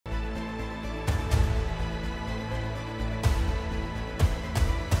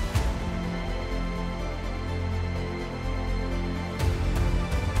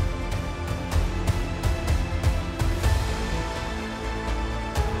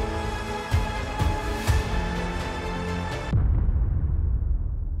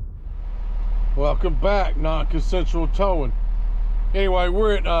Welcome back, non-consensual towing. Anyway,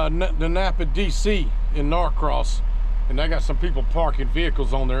 we're at the NAPA DC in Norcross, and they got some people parking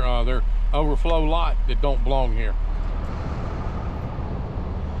vehicles on their overflow lot that don't belong here.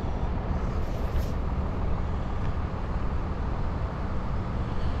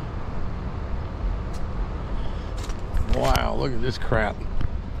 Wow, look at this crap.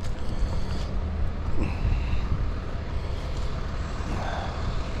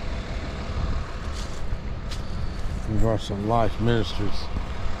 These are some life ministers.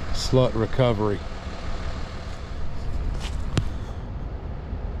 Slut recovery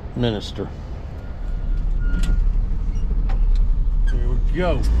minister. Here we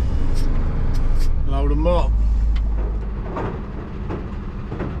go. Load them up.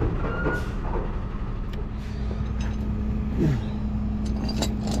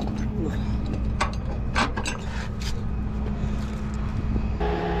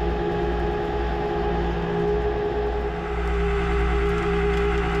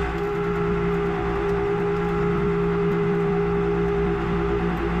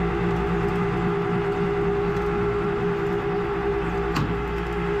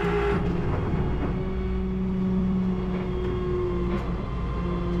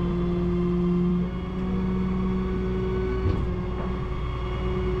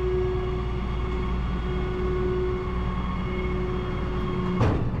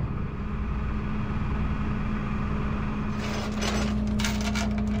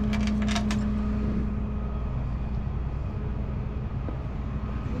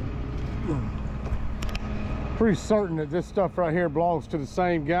 Pretty certain that this stuff right here belongs to the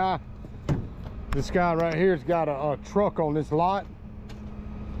same guy. This guy right here's got a truck on this lot.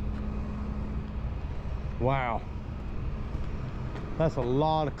 Wow, that's a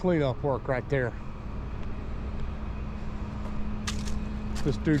lot of cleanup work right there.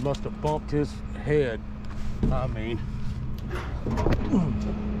 This dude must have bumped his head. I mean,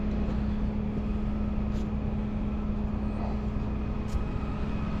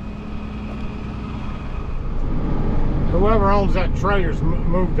 whoever owns that trailer's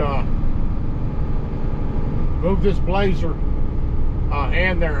moved this Blazer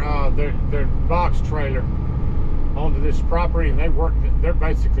and their box trailer onto this property, and they're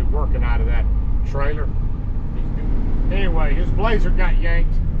basically working out of that trailer. Anyway, his Blazer got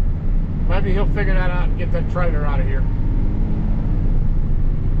yanked. Maybe he'll figure that out and get that trailer out of here.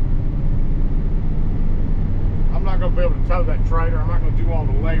 I'm not going to be able to tow that trailer. I'm not going to do all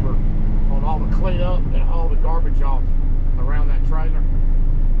the labor on all the cleanup and all the garbage off around that trailer.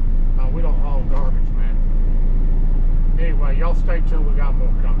 We don't haul garbage, man. Anyway, y'all stay tuned. We got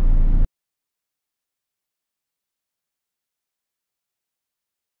more coming.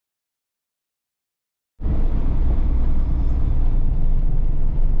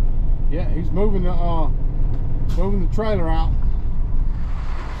 Yeah, he's moving the trailer out.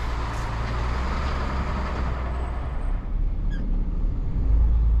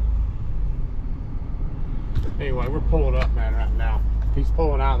 Anyway, we're pulling up, man, right now. He's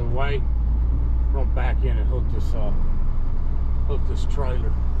pulling out of the way. We're gonna back in and hook this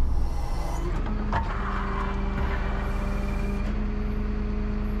trailer.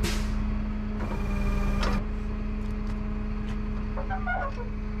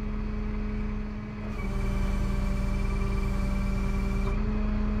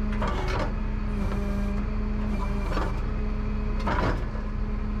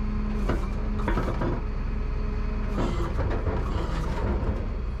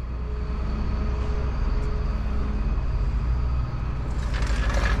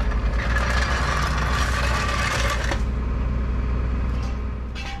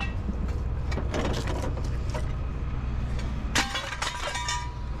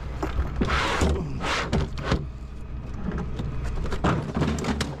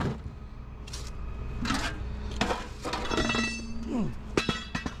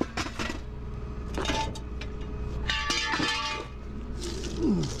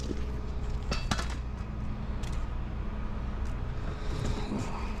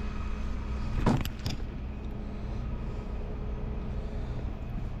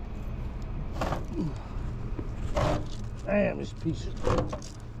 Damn, this piece of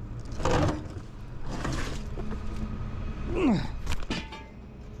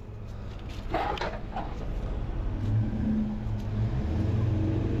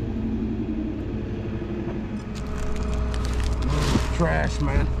trash,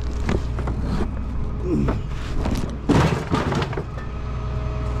 man.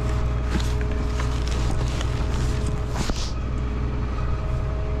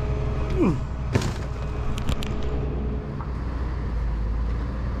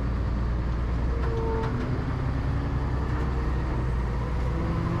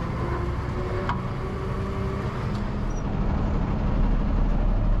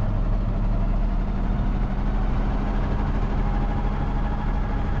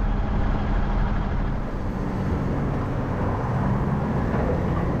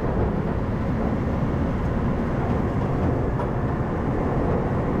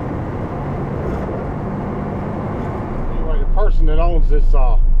 person that owns this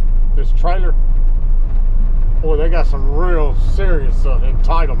this trailer, boy, they got some real serious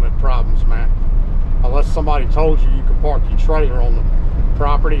entitlement problems, man. Unless somebody told you you could park your trailer on the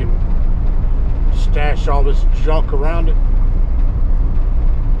property and stash all this junk around it.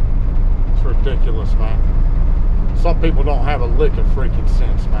 It's ridiculous, man. Some people don't have a lick of freaking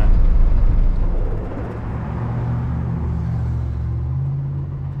sense, man.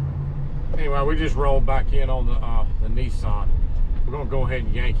 Anyway, we just rolled back in on the Nissan. We're gonna go ahead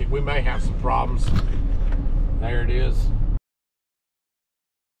and yank it. We may have some problems. There it is.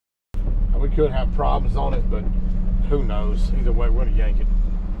 We could have problems on it, but who knows? Either way, we're gonna yank it.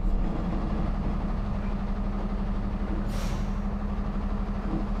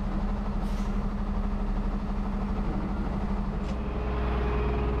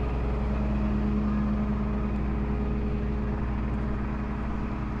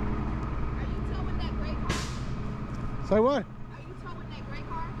 Say what? Are you towing that gray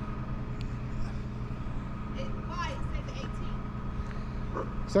car? Why? It said the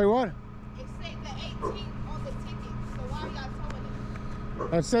 18th. Say what? It said the 18th on the ticket. So why are y'all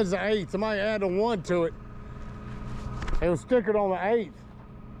towing it? It says the 8th. Somebody add a 1 to it. It was stickered on the 8th.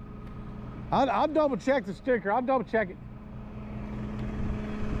 I'll double check the sticker. I'll double check it.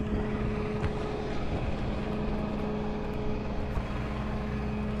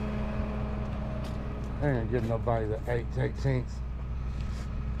 I ain't getting nobody the 8th, 18th,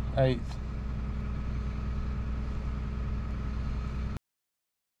 8th.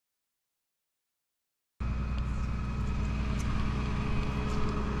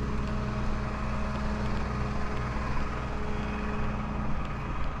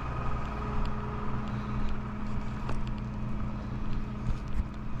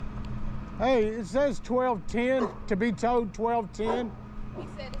 Hey, it says 12:10 to be towed 12:10. He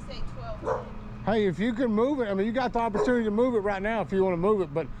said it said 12:10. Hey, if you can move it, I mean, you got the opportunity to move it right now if you want to move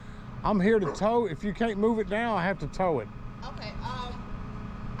it, but I'm here to tow. If you can't move it now, I have to tow it. Okay,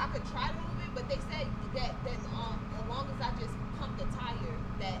 I could try to move it, but they said that as long as I just pump the tire,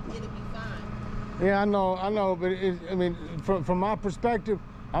 that it'll be fine. Yeah, I know, but I mean, from my perspective,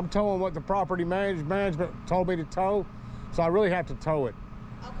 I'm towing what the property management told me to tow, so I really have to tow it.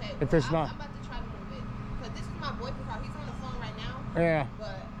 Okay, if it's not. I'm about to try to move it, because this is my boyfriend's car. He's on the phone right now. Yeah.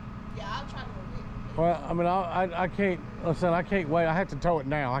 But yeah, I'll try to move it. Well, I mean, I can't, listen, I can't wait. I have to tow it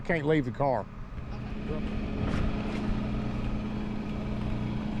now. I can't leave the car. Okay.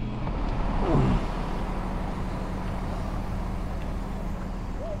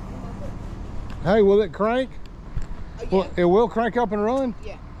 Hey, will it crank? Yeah. Well, it will crank up and run?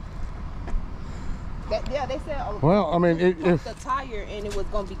 Yeah. Yeah, they said. Well, I mean, if the tire and it was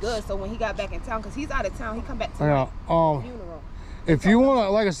gonna be good. So when he got back in town, because he's out of town, he come back to the funeral. If you want to,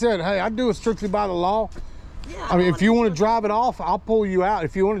 like I said, hey, I do it strictly by the law. Yeah. I mean, if you want to drive it off, I'll pull you out.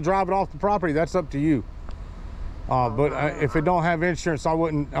 If you want to drive it off the property, that's up to you. But if it don't have insurance, I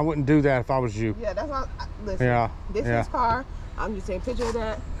wouldn't do that if I was you. Yeah, that's why. Listen. Yeah. This is his car. I'm just taking a picture of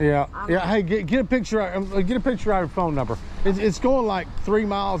that. Yeah. Hey, get a picture. Get a picture of your phone number. It's going like 3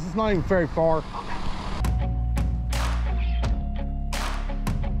 miles. It's not even very far. Okay.